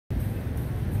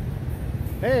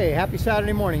Hey, happy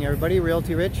Saturday morning, everybody.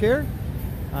 Realty Rich here.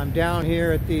 I'm down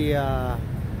here at the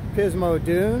Pismo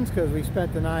Dunes because we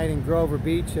spent the night in Grover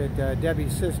Beach at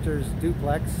Debbie's sister's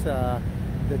duplex that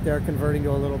they're converting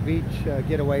to a little beach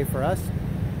getaway for us.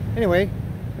 Anyway,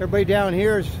 everybody down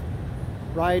here is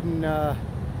riding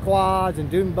quads and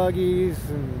dune buggies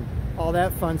and all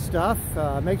that fun stuff.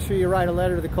 Make sure you write a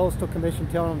letter to the Coastal Commission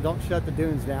telling them don't shut the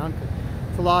dunes down, 'cause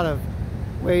it's a lot of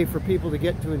way for people to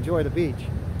get to enjoy the beach.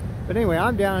 But anyway,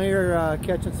 I'm down here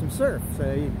catching some surf. So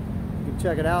you can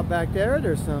check it out back there.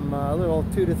 There's some little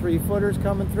 2 to 3 footers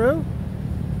coming through.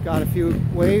 Got a few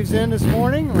waves in this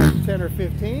morning, like 10 or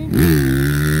 15.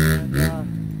 And oh,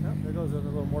 there goes a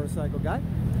little motorcycle guy.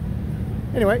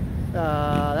 Anyway,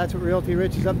 that's what Realty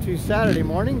Rich is up to Saturday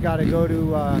morning. Got to go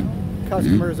to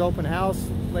customers' open house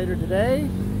later today,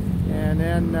 and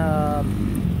then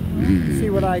see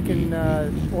what I can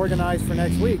organize for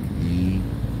next week.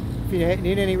 If you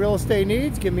need any real estate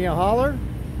needs, give me a holler.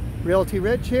 Realty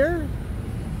Rich here.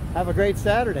 Have a great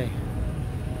Saturday.